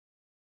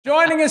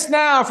Joining us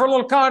now for a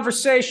little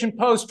conversation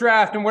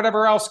post-draft and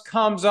whatever else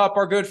comes up,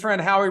 our good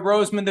friend Howie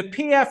Roseman, the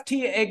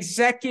PFT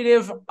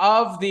Executive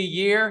of the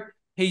Year.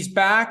 He's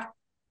back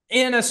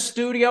in a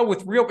studio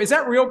with is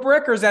that real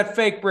brick or is that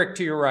fake brick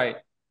to your right?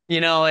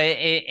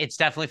 It's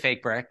definitely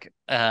fake brick.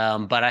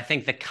 But I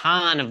think the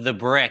con of the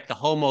brick, the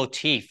whole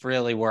motif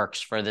really works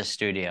for this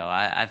studio.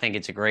 I think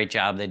it's a great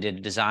job they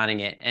did designing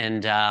it.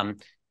 And,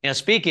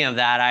 speaking of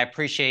that, I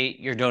appreciate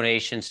your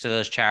donations to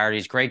those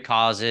charities, great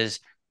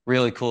causes.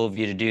 Really cool of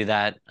you to do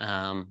that.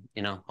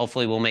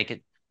 Hopefully we'll make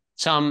it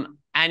some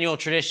annual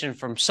tradition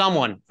from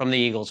someone from the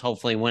Eagles,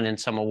 hopefully winning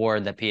some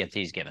award that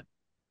PFT is given.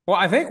 Well,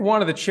 I think one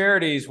of the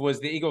charities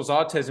was the Eagles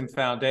Autism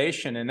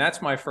Foundation, and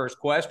that's my first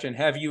question.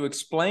 Have you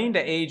explained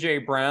to A.J.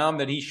 Brown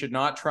that he should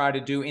not try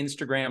to do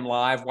Instagram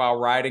Live while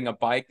riding a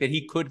bike, that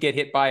he could get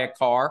hit by a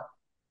car?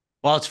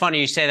 Well, it's funny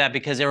you say that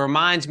because it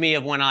reminds me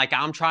of when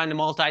I'm trying to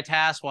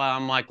multitask while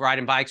I'm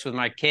riding bikes with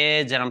my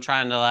kids and I'm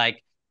trying to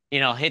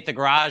hit the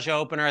garage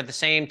opener at the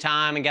same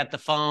time and get the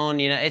phone.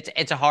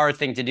 It's a hard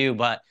thing to do,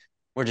 but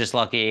we're just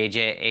lucky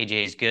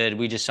AJ is good.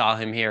 We just saw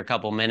him here a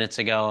couple minutes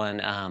ago,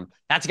 and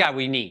that's a guy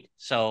we need.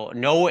 So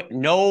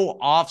no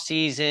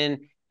off-season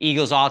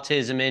Eagles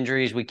autism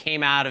injuries. We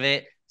came out of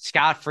it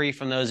scot-free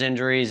from those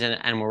injuries,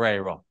 and we're ready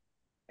to roll.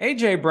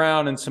 A.J.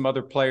 Brown and some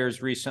other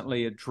players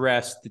recently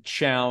addressed the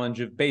challenge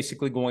of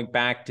basically going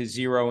back to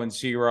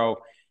 0-0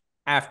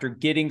 after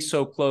getting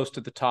so close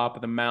to the top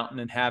of the mountain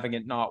and having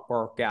it not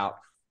work out.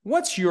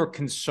 What's your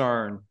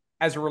concern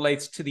as it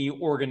relates to the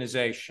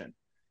organization?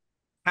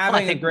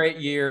 Having a great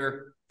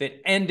year that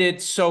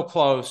ended so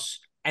close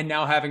and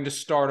now having to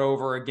start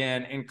over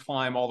again and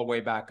climb all the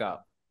way back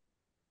up.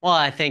 Well,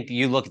 I think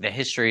you look at the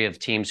history of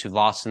teams who've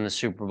lost in the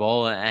Super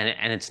Bowl,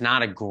 and it's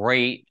not a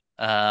great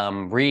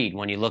read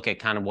when you look at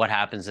kind of what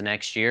happens the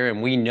next year.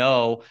 And we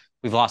know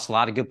we've lost a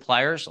lot of good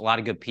players, a lot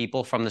of good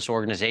people from this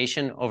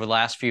organization over the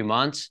last few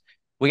months.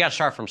 We got to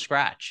start from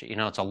scratch.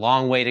 It's a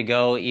long way to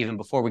go even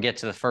before we get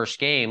to the first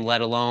game,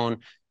 let alone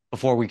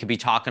before we could be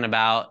talking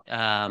about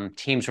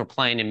teams we're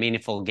playing in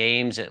meaningful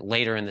games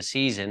later in the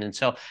season. And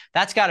so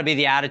that's got to be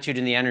the attitude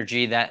and the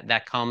energy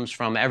that comes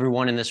from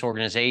everyone in this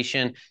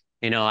organization.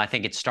 I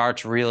think it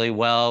starts really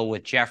well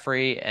with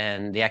Jeffrey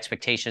and the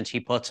expectations he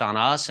puts on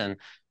us and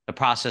the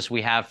process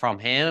we have from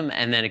him.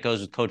 And then it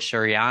goes with Coach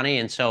Sirianni.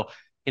 And so,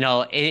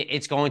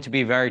 it's going to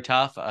be very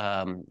tough.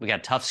 We got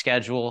a tough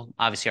schedule.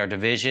 Obviously, our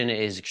division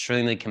is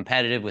extremely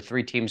competitive with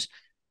 3 teams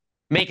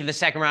making the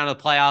second round of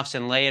the playoffs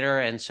and later.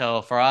 And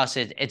so for us,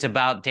 it's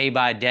about day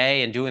by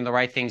day and doing the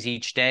right things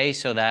each day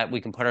so that we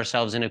can put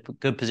ourselves in a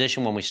good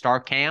position when we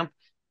start camp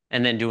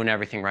and then doing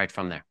everything right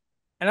from there.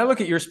 And I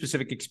look at your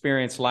specific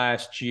experience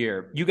last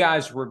year. You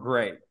guys were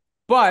great,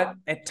 but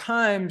at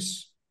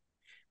times,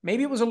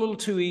 maybe it was a little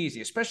too easy,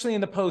 especially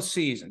in the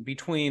postseason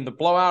between the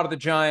blowout of the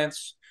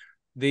Giants,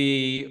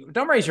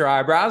 don't raise your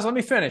eyebrows, let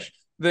me finish.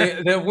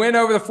 The win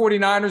over the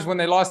 49ers when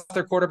they lost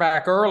their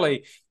quarterback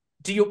early.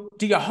 Do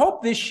you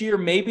hope this year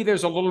maybe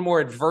there's a little more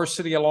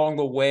adversity along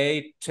the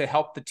way to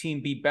help the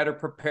team be better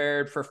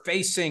prepared for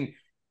facing,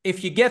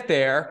 if you get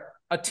there,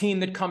 a team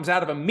that comes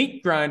out of a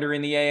meat grinder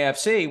in the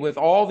AFC with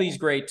all these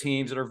great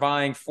teams that are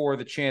vying for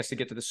the chance to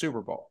get to the Super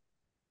Bowl?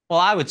 Well,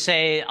 I would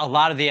say a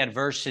lot of the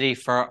adversity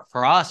for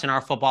us and our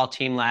football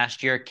team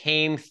last year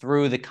came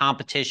through the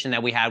competition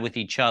that we had with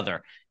each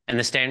other and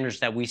the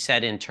standards that we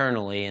set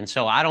internally. And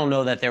so I don't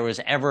know that there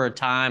was ever a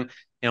time,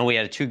 we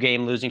had a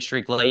 2-game losing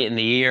streak late in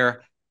the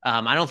year.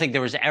 I don't think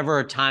there was ever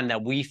a time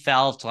that we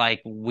felt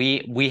like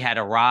we had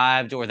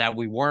arrived or that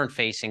we weren't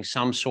facing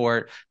some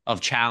sort of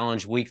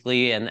challenge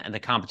weekly and the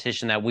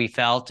competition that we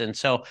felt. And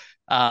so,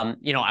 am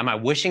I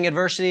wishing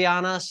adversity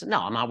on us? No,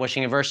 I'm not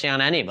wishing adversity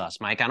on any of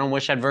us, Mike. I don't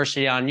wish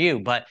adversity on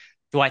you. But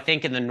do I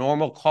think in the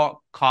normal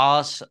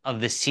course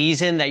of the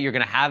season that you're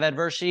going to have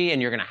adversity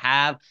and you're going to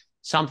have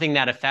something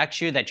that affects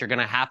you that you're going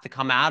to have to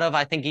come out of?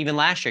 I think even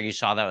last year you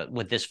saw that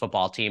with this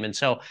football team. And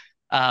so,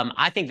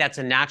 I think that's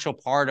a natural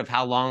part of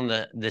how long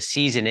the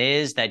season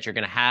is, that you're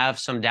going to have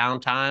some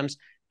downtimes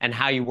and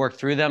how you work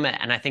through them.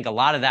 And I think a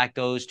lot of that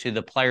goes to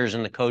the players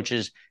and the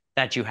coaches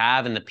that you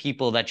have and the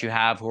people that you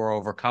have who are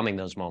overcoming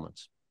those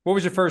moments. What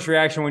was your first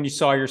reaction when you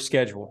saw your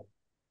schedule?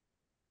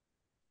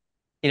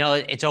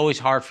 It's always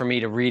hard for me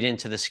to read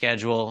into the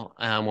schedule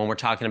when we're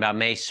talking about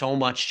May. So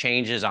much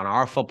changes on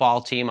our football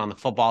team, on the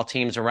football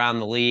teams around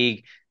the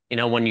league.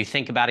 When you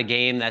think about a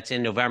game that's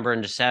in November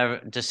and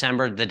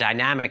December, the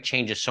dynamic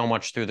changes so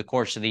much through the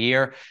course of the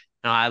year.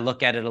 I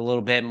look at it a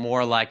little bit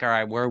more like, all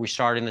right, where are we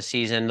starting the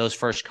season, those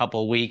first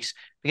couple of weeks,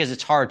 because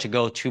it's hard to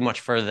go too much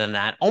further than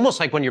that.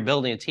 Almost like when you're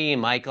building a team,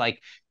 Mike,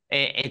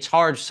 it's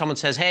hard. Someone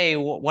says, hey,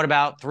 what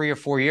about 3 or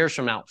 4 years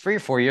from now? 3 or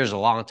 4 years is a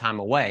long time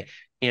away.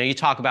 You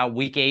talk about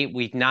week 8,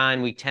 week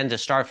 9, week 10 to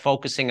start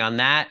focusing on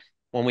that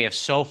when we have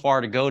so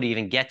far to go to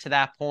even get to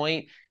that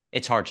point.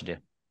 It's hard to do.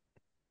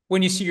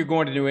 When you see you're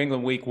going to New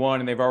England week 1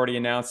 and they've already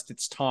announced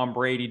it's Tom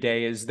Brady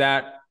Day, is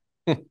that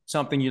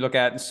something you look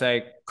at and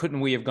say, couldn't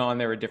we have gone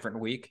there a different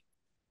week?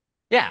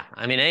 Yeah.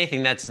 I mean,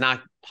 anything that's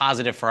not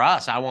positive for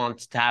us, I want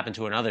to happen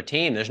to another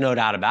team. There's no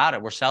doubt about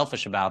it. We're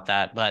selfish about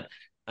that. But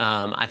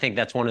I think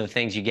that's one of the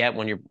things you get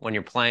when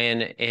you're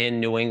playing in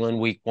New England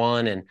week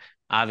 1, and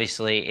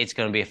obviously it's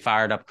going to be a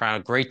fired up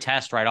crowd. Great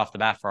test right off the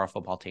bat for our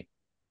football team.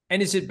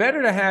 And is it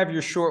better to have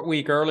your short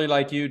week early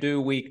like you do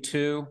week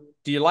 2?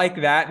 Do you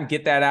like that and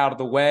get that out of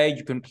the way?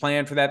 You can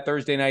plan for that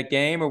Thursday night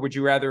game, or would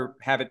you rather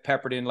have it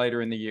peppered in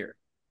later in the year?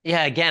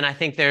 Yeah, again, I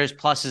think there's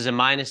pluses and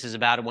minuses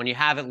about it. When you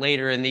have it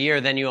later in the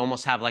year, then you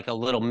almost have like a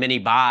little mini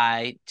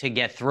bye to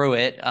get through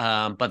it.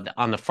 But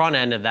on the front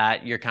end of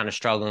that, you're kind of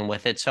struggling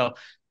with it. So,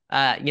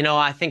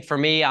 I think for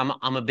me, I'm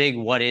a big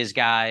what is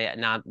guy,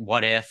 not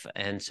what if.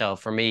 And so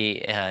for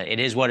me, it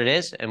is what it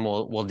is, and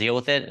we'll deal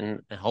with it and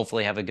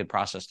hopefully have a good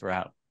process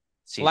throughout.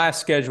 Season. Last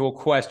schedule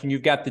question.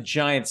 You've got the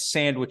Giants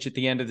sandwich at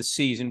the end of the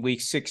season,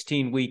 week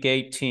 16, week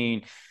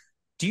 18.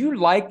 Do you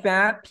like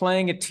that,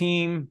 playing a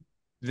team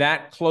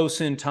that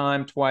close in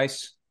time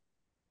twice?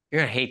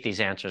 You're going to hate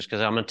these answers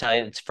because I'm going to tell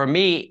you, for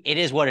me, it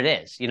is what it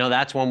is.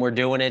 That's when we're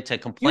doing it to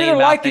complain about. You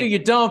either like things. it or you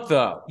don't,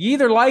 though. You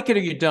either like it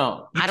or you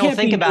don't. I don't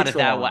think about it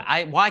that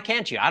way. Why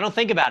can't you? I don't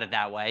think about it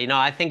that way.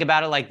 I think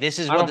about it like this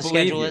is what the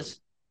schedule is.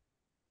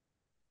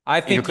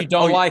 I think you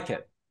don't like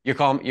it. You're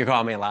calling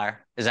me a liar.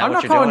 Is that I'm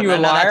what you're doing? I'm not calling you a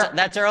liar.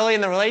 That's early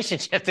in the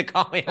relationship to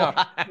call me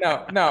a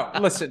liar. No.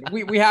 Listen,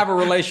 we have a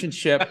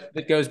relationship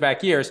that goes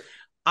back years.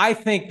 I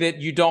think that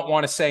you don't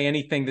want to say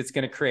anything that's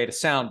going to create a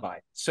soundbite.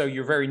 So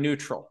you're very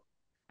neutral.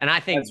 And I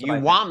think you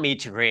want me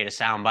to create a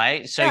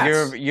soundbite. So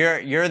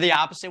yes. You're the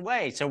opposite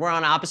way. So we're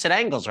on opposite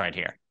angles right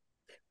here.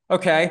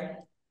 Okay.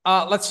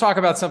 Let's talk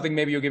about something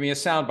maybe you'll give me a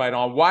soundbite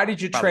on. Why did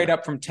you trade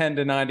up from 10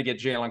 to 9 to get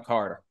Jalen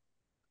Carter?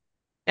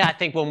 Yeah, I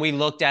think when we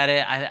looked at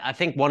it, I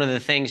think one of the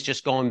things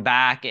just going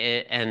back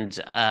and,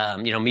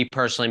 me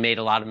personally made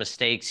a lot of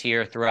mistakes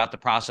here throughout the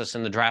process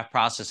and the draft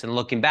process and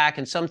looking back.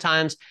 And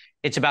sometimes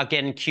it's about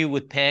getting cute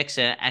with picks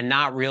and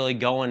not really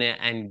going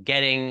and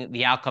getting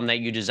the outcome that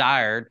you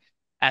desired,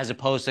 as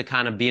opposed to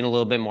kind of being a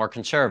little bit more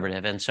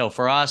conservative. And so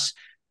for us,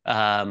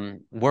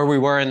 where we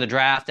were in the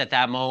draft at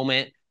that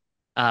moment,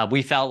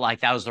 we felt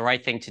like that was the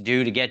right thing to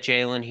do to get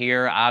Jalen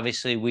here.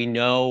 Obviously, we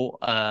know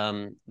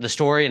the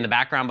story and the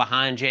background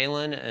behind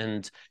Jalen,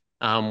 and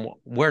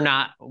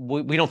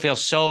we don't feel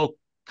so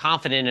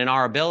confident in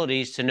our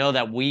abilities to know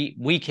that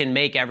we can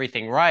make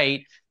everything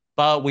right.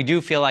 But we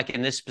do feel like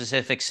in this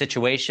specific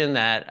situation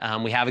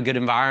that we have a good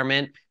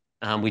environment.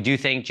 We do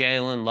think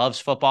Jalen loves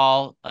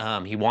football.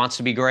 He wants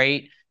to be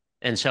great.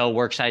 And so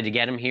we're excited to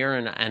get him here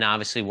and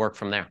obviously work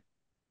from there.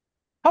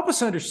 Help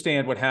us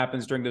understand what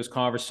happens during those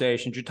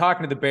conversations. You're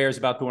talking to the Bears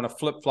about doing a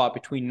flip-flop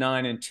between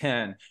 9 and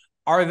 10.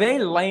 Are they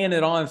laying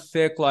it on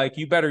thick, like,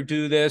 you better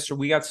do this, or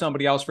we got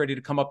somebody else ready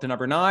to come up to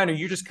number 9, or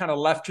you just kind of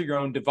left to your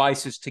own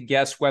devices to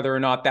guess whether or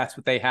not that's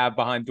what they have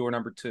behind door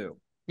number 2?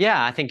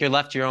 Yeah, I think you're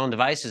left to your own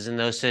devices in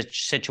those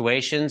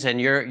situations,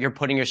 and you're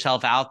putting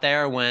yourself out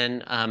there when,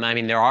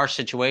 there are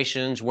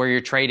situations where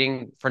you're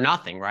trading for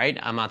nothing, right?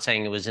 I'm not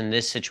saying it was in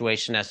this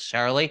situation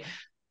necessarily,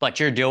 but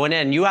you're doing it,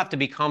 and you have to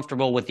be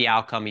comfortable with the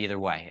outcome either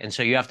way. And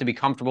so you have to be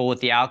comfortable with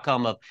the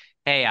outcome of,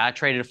 hey, I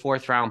traded a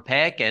 4th-round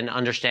pick, and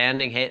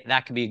understanding, hey,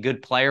 that could be a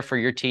good player for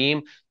your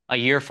team a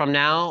year from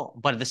now,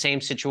 but at the same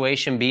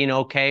situation, being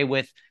okay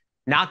with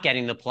not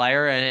getting the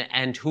player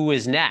and who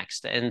is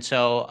next. And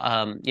so,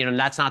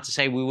 that's not to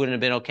say we wouldn't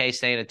have been okay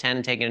staying at 10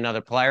 and taking another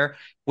player.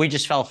 We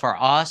just felt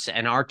for us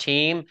and our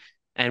team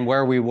and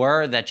where we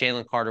were that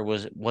Jalen Carter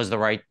was the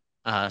right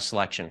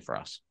selection for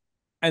us.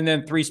 And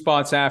then 3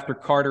 spots after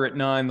Carter at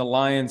 9, the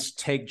Lions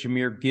take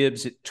Jahmyr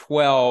Gibbs at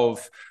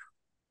 12.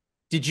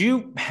 Did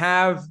you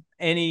have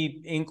any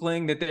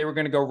inkling that they were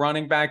going to go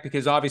running back?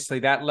 Because obviously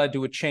that led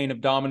to a chain of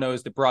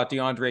dominoes that brought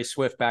DeAndre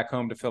Swift back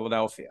home to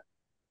Philadelphia.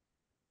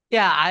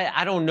 Yeah,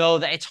 I don't know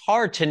that. It's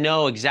hard to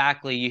know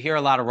exactly. You hear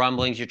a lot of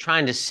rumblings. You're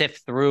trying to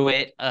sift through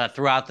it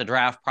throughout the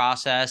draft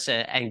process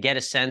and get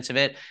a sense of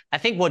it. I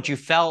think what you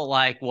felt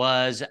like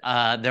was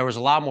there was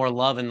a lot more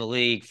love in the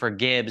league for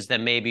Gibbs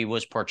than maybe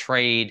was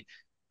portrayed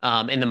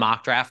in the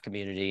mock draft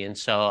community. And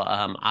so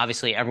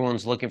obviously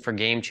everyone's looking for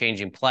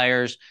game-changing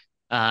players.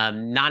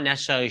 Not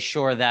necessarily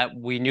sure that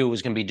we knew it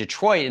was going to be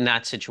Detroit in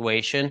that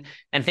situation.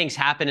 And things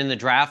happen in the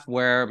draft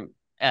where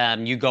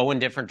you go in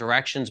different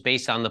directions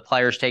based on the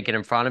players taken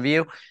in front of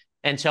you.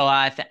 And so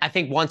I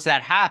think once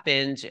that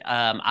happened,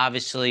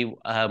 obviously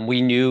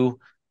we knew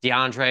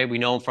DeAndre. We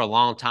know him for a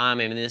long time.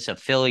 This is a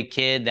Philly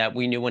kid that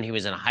we knew when he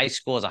was in high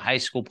school as a high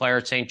school player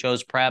at St.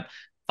 Joe's Prep,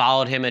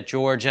 followed him at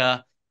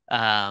Georgia.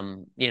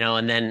 And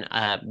then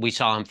we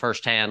saw him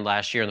firsthand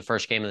last year in the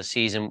first game of the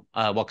season,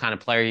 what kind of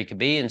player he could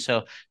be. And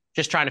so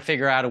just trying to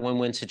figure out a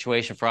win-win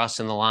situation for us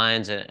and the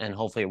Lions, and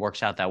hopefully it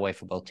works out that way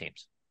for both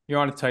teams. You're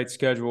on a tight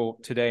schedule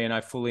today, and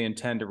I fully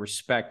intend to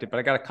respect it, but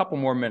I got a couple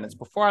more minutes.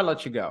 Before I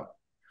let you go,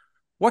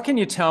 what can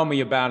you tell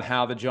me about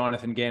how the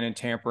Jonathan Gannon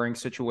tampering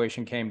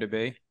situation came to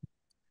be?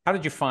 How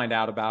did you find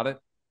out about it?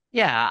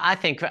 Yeah, I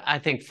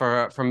think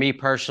for me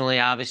personally,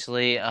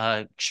 obviously,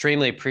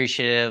 extremely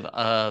appreciative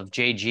of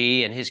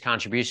JG and his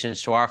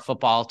contributions to our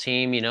football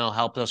team,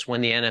 helped us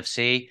win the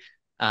NFC.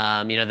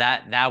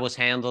 That was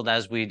handled,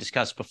 as we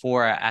discussed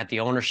before, at the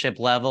ownership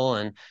level.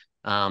 And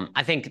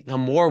I think the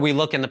more we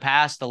look in the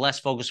past, the less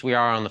focused we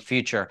are on the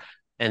future.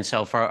 And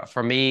so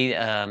for me,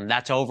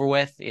 that's over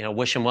with.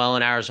 Wish them well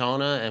in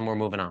Arizona, and we're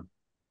moving on.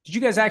 Did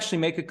you guys actually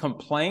make a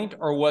complaint,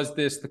 or was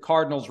this the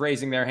Cardinals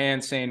raising their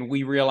hand saying,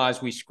 we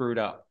realize we screwed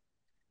up?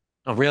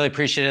 I'm really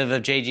appreciative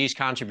of JG's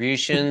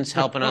contributions,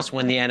 helping us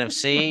win the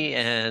NFC,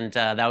 and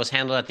that was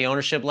handled at the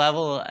ownership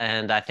level,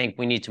 and I think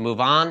we need to move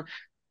on.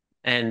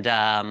 And,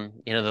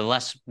 the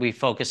less we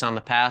focus on the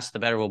past, the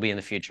better we'll be in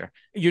the future.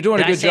 You're doing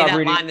a good job reading. Did I say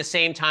that line reading the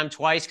same time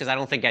twice? Because I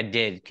don't think I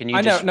did. Can you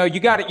I know. No, you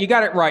got it. You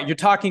got it right. Your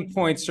talking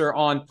points are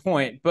on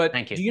point. But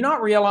Thank you. Do you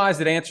not realize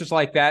that answers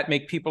like that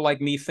make people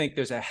like me think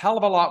there's a hell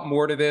of a lot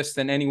more to this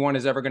than anyone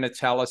is ever going to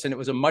tell us? And it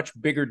was a much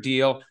bigger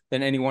deal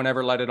than anyone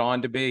ever let it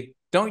on to be.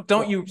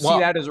 Don't you see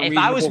that as a reasonable If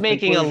I was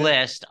making conclusion? a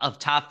list of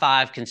top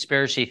 5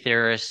 conspiracy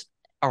theorists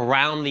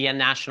around the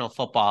National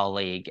Football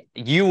League,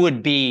 you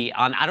would be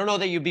on. I don't know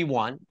that you'd be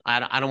one.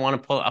 I don't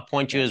want to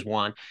appoint you as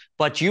one,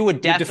 but you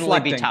would definitely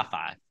be top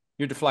 5.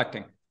 You're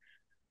deflecting.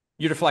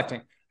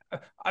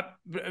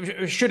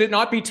 Should it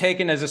not be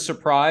taken as a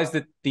surprise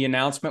that the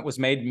announcement was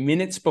made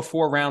minutes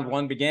before round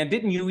 1 began?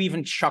 Didn't you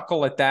even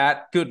chuckle at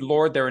that? Good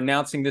Lord, they're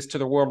announcing this to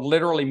the world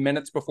literally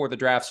minutes before the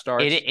draft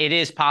starts. It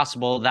is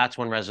possible that's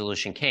when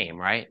resolution came,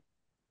 right?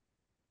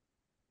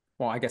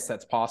 Well, I guess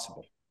that's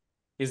possible.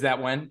 Is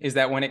that when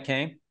it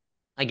came?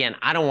 Again,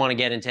 I don't want to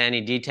get into any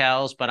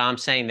details, but I'm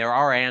saying there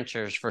are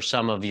answers for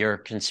some of your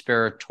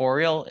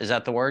conspiratorial, is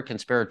that the word?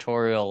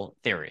 Conspiratorial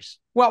theories.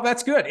 Well,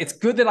 that's good. It's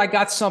good that I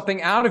got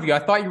something out of you. I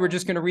thought you were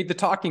just going to read the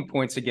talking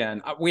points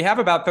again. We have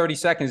about 30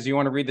 seconds. Do you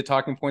want to read the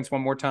talking points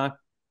one more time?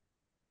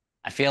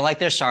 I feel like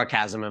there's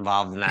sarcasm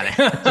involved in that.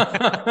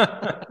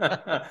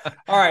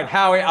 All right,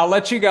 Howie, I'll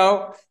let you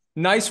go.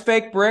 Nice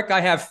fake brick.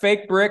 I have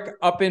fake brick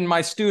up in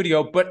my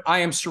studio, but I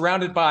am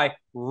surrounded by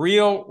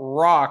real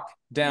rock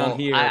down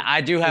here.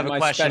 I do have a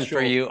question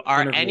for you.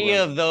 Are any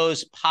of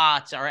those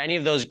pots or any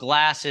of those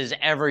glasses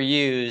ever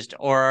used,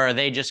 or are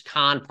they just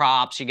con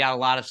props? You got a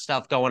lot of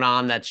stuff going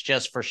on that's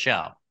just for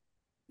show.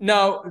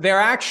 No,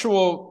 they're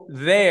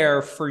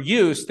there for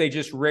use. They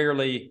just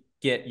rarely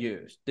get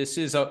used. This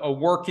is a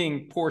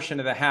working portion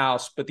of the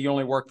house, but the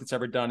only work that's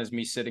ever done is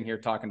me sitting here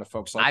talking to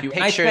folks like you.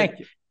 I thank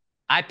you.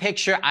 I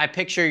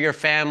picture your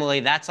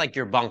family. That's like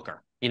your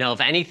bunker. If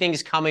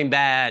anything's coming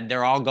bad,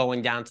 they're all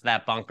going down to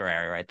that bunker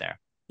area right there.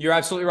 You're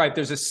absolutely right.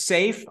 There's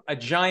a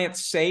giant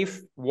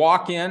safe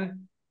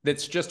walk-in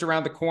that's just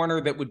around the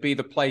corner. That would be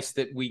the place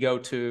that we go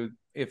to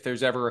if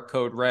there's ever a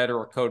code red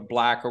or a code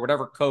black or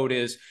whatever code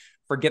is.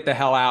 For get the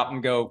hell out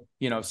and go,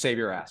 save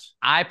your ass.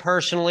 I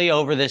personally,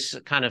 over this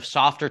kind of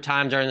softer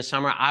time during the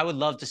summer, I would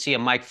love to see a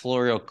Mike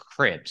Florio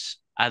cribs.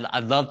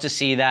 I'd love to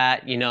see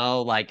that,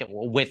 like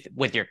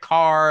with your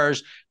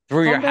cars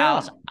through your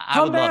house.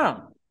 Come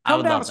down.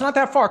 It's not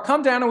that far.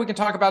 Come down and we can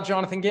talk about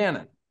Jonathan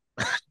Gannon.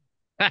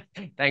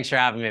 Thanks for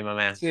having me, my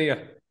man. See ya.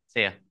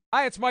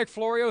 Hi, it's Mike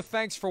Florio.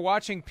 Thanks for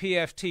watching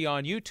PFT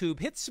on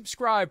YouTube. Hit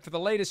subscribe for the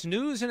latest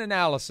news and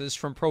analysis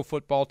from Pro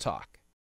Football Talk.